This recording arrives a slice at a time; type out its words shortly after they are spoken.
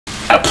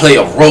gotta play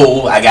a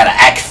role, I gotta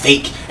act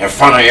fake in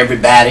front of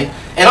everybody,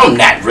 and I'm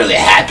not really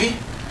happy.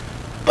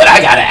 But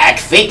I gotta act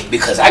fake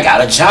because I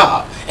got a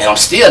job, and I'm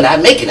still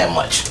not making that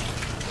much.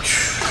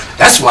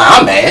 That's why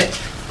I'm mad.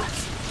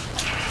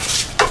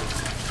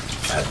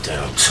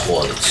 Goddamn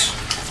toilets.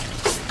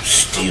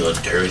 Still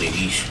dirty,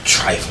 these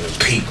trifling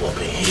people up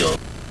in here.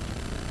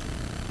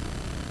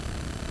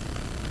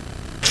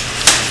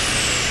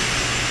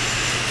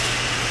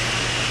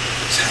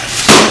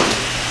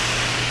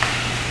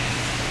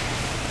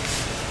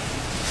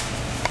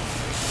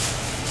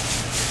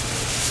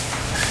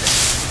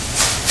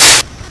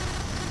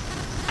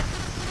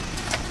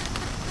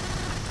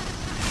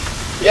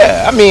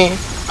 Yeah, I mean,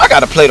 I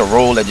gotta play the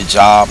role at the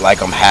job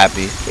like I'm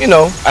happy. You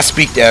know, I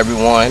speak to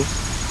everyone.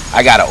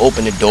 I gotta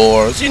open the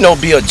doors, you know,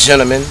 be a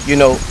gentleman, you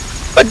know.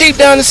 But deep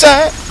down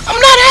inside, I'm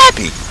not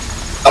happy.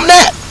 I'm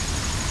not.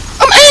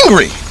 I'm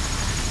angry.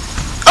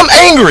 I'm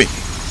angry.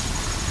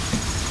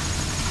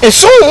 And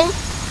soon,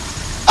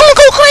 I'm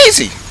gonna go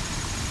crazy.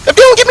 If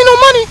they don't give me no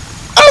money,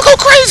 I'm gonna go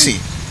crazy.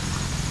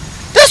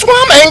 That's why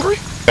I'm angry.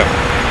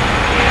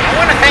 I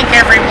want to thank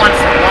everyone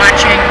for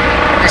watching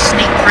the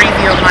sneak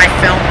preview of my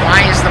film,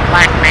 Why is the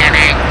Black Man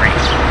Angry?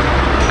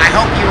 I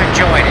hope you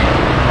enjoyed it.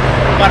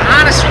 But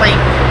honestly,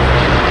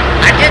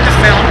 I did the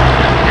film,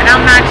 and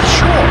I'm not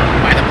sure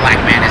why the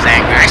black man is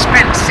angry. I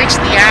spent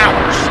 60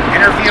 hours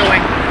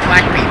interviewing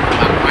black people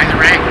about why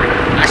they're angry.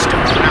 I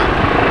still don't know.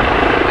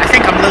 I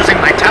think I'm losing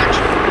my touch.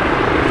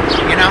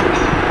 You know,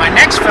 my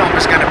next film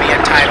is going to be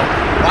entitled,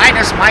 Why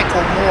Does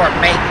Michael Moore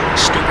Make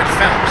Stupid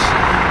Films?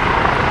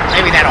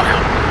 Maybe that'll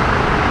help.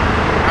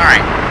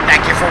 Alright,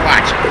 thank you for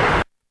watching.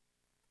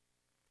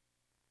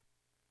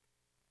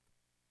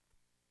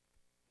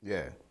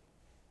 Yeah.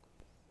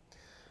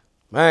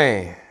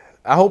 Man,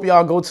 I hope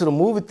y'all go to the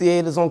movie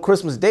theaters on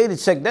Christmas Day to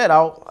check that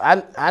out.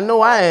 I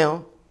know I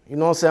am. You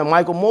know what I'm saying?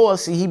 Michael Moore,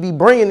 see, he be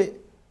bringing it.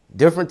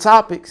 Different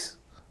topics.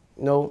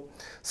 You know,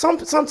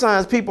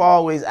 sometimes people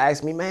always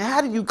ask me, man,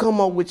 how do you come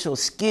up with your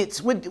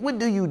skits? What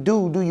do you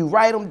do? Do you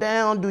write them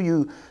down? Do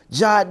you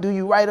jot? Do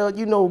you write a,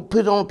 you know, put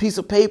it on a piece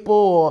of paper?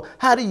 Or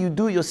how do you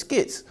do your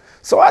skits?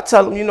 So I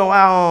tell them, you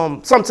know,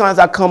 sometimes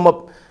I come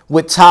up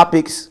with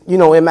topics, you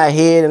know, in my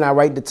head and I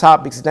write the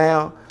topics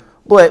down.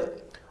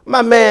 But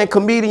my man,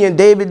 comedian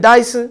David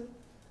Dyson,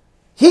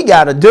 he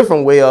got a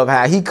different way of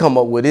how he come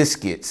up with his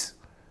skits.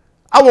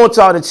 I want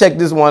y'all to check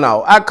this one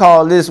out. I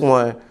call this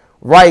one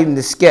Writing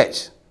the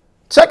Sketch.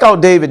 Check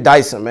out David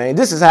Dyson, man.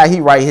 This is how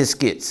he write his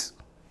skits.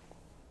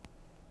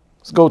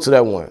 Let's go to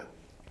that one.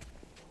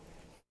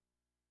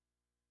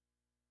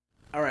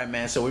 All right,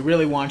 man, so we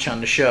really want you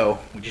on the show.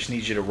 We just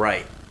need you to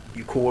write.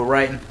 You cool with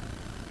writing?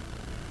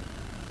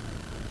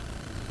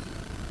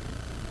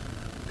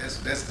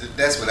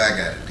 That's what I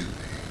gotta do, man.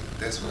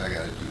 That's what I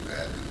gotta do.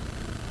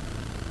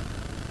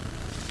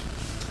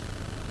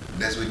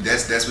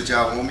 That's what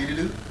y'all want me to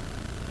do?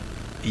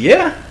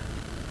 Yeah.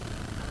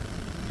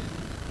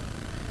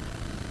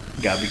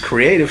 You gotta be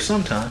creative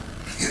sometime.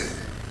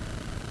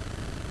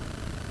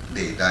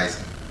 Dave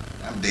Dyson.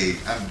 I'm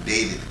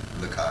David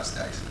Lacoste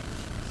Dyson.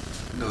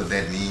 You know what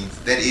that means?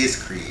 That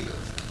is creative.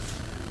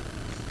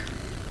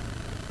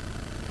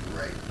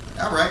 Right.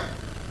 All right.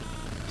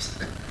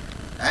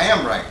 I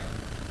am right.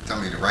 Tell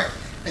me to write.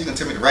 How you gonna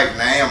tell me to write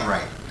and I am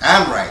right?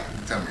 I'm right.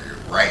 You tell me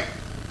to write.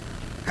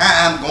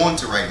 How I'm going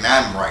to write and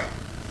I'm right.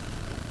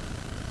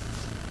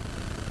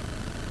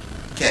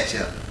 Catch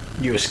up.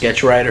 You a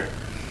sketch writer?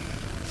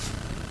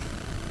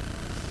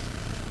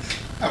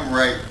 I'm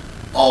right.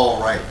 All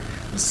right.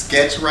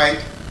 Sketch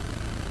right.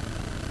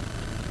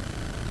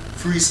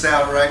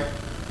 Freestyle right.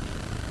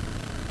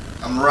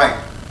 I'm right.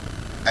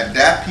 I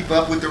dap people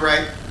up with the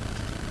right.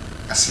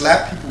 I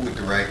slap people with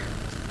the right.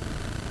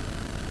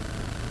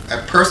 I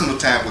have personal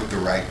time with the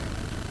right.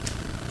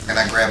 And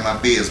I grab my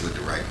beers with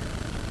the right.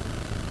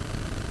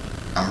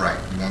 I'm right.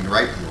 You want me to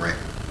write? I'm right.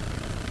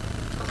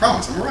 I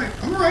promise, I'm right.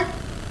 I'm right.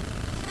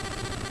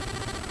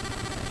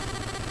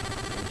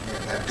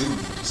 And I do need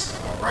to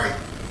start all right.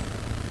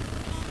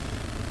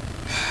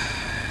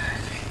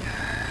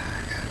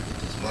 I gotta get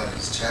this money,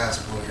 this child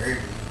support hurt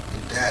me.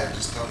 Your dad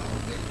just don't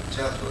want to make the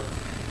child support.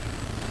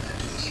 I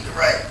do need to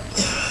write.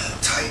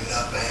 Tighten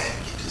up, man.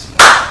 Get this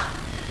money.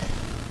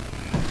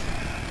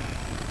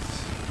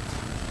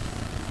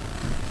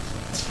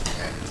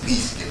 At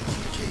least get on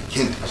the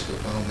K.KINTE Show.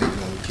 If I don't make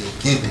it on the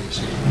K.KINTE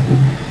Show,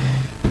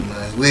 I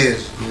might as well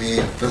just go ahead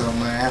and fill out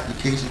my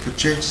application for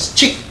church's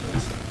cheap.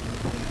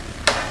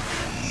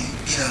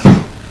 Get up.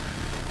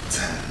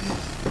 Time is.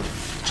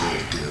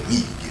 Judge tell me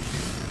to get me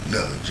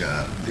another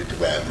job. Did the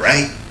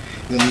right?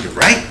 You want me to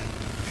write?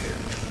 Yeah,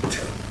 man,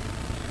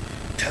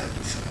 tell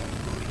me something. I'm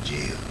gonna go to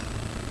jail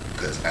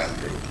because I'm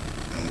broke.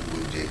 I'm gonna go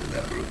to jail because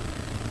I'm broke.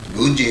 You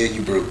go to jail,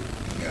 you broke.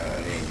 Nah,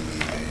 it ain't me,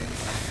 man.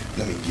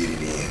 Let me get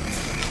it in, man.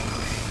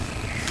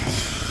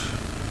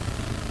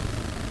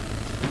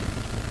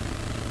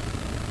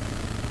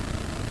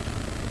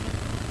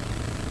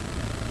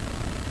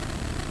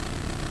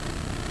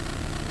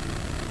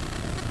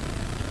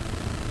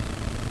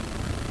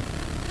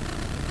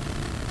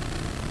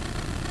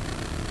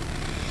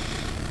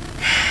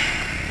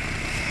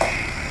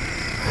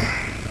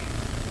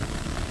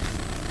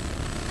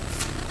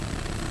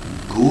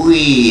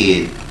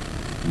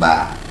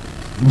 Goodbye.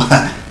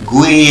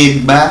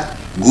 Goodbye.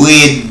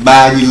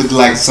 Goodbye. You look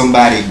like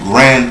somebody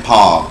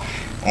grandpa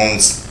on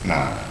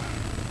nah.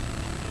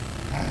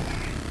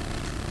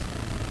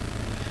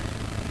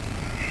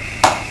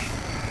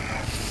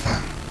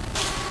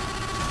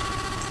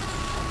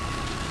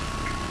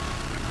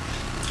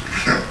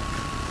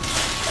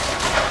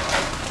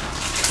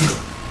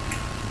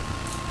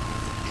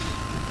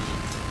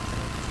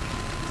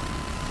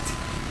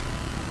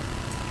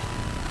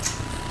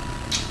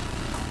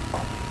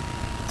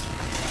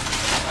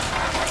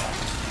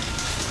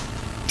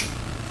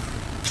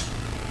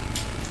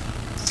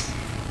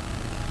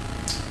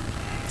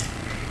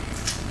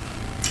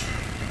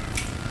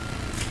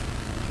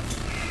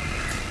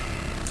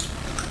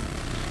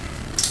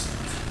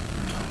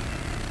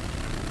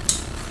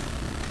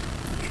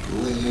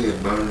 Go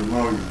ahead, bro. Your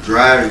mom, you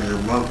driving your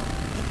mom.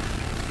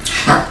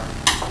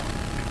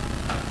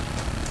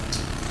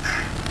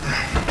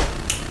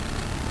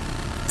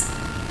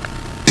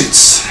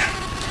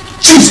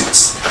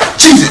 Cheez-Its.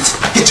 Cheez-Its.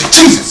 Get your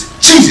Cheez-Its.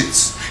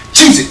 Cheez-Its.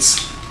 Cheez-Its.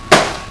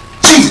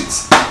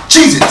 Cheez-Its.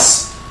 Cheez-Its.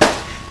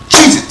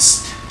 Cheez-Its.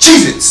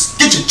 Cheez-Its.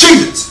 Get your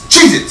Cheez-Its.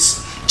 Cheez-Its.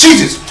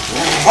 Cheez-Its.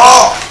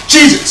 Oh,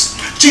 Cheez-Its.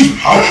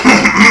 Cheez-Its.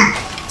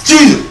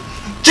 Cheez-Its.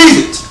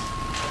 Cheez-Its.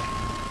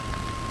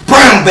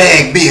 Brown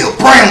bag bill.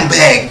 Brown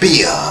bag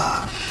bill.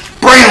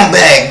 Brown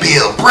bag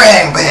bill.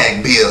 Brown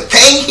bag bill.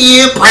 Can't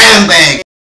hear brown bag.